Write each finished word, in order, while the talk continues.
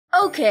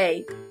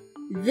Okay,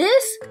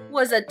 this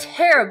was a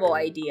terrible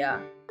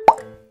idea.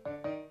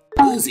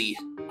 Uzi,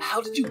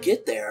 how did you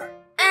get there?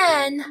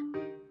 And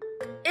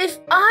if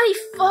I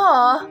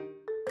fall,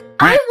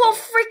 I will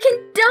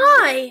freaking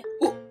die!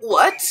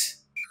 What?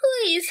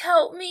 Please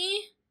help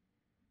me.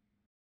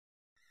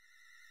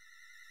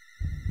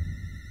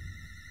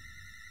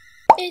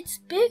 It's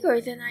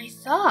bigger than I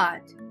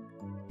thought.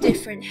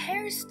 Different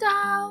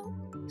hairstyle,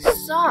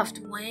 soft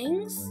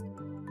wings.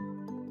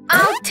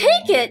 I'll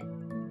take it!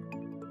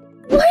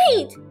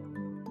 Wait!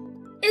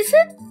 Is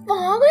it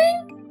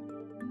falling?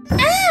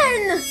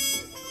 Anne!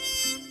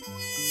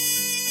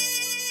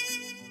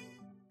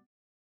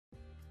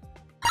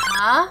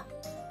 Huh?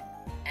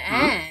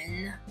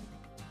 Anne?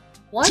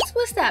 What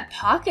was that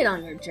pocket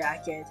on your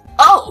jacket?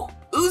 Oh!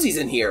 Uzi's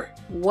in here!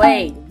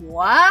 Wait,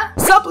 what?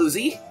 Sup,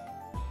 Uzi?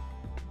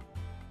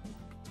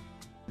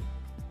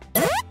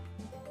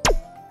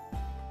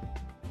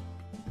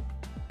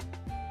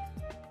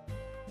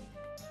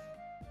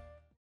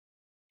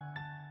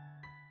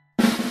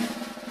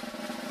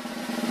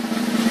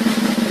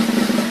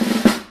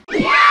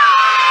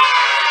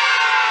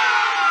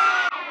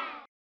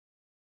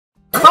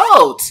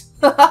 Coat!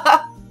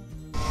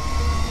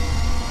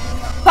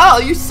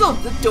 Oh, you're so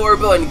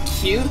adorable and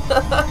cute!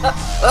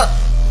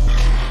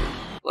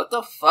 What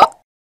the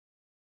fuck?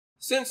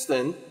 Since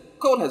then,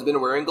 Colt has been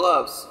wearing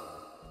gloves.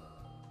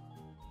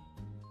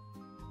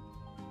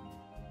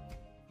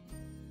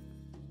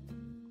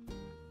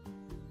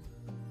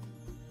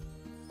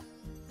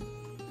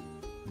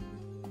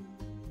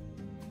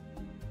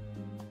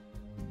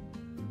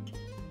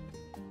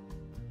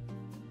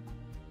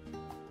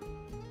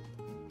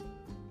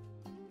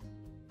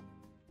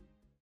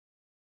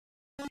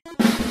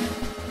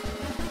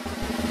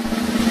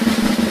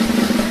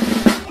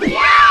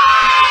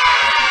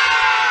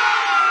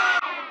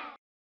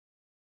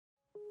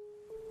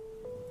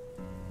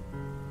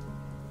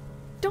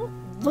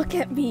 Don't look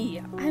at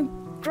me.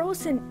 I'm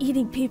gross and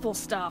eating people's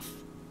stuff.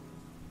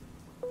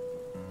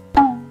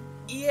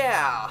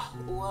 Yeah,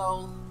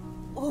 well,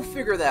 we'll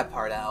figure that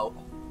part out.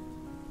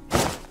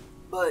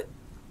 But,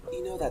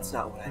 you know that's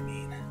not what I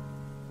mean.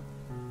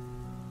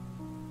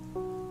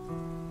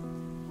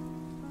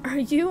 Are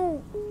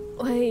you,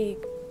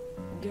 like,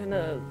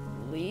 gonna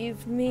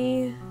leave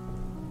me?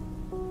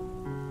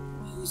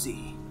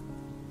 Uzi.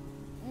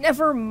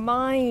 Never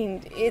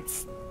mind.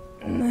 It's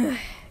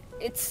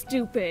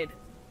stupid.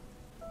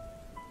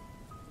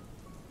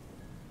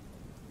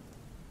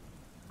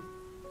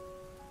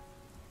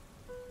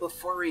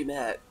 Before we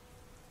met,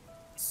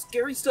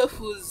 scary stuff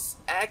was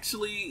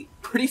actually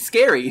pretty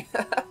scary.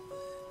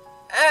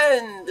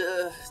 And,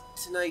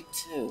 tonight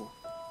too.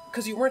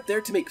 Because you weren't there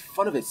to make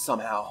fun of it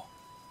somehow.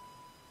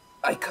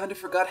 I kinda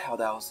forgot how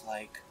that was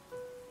like.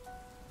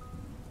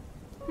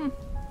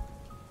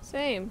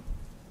 Same.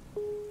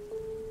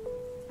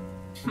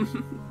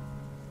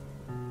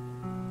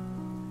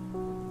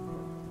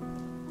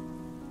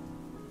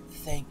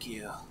 Thank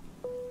you.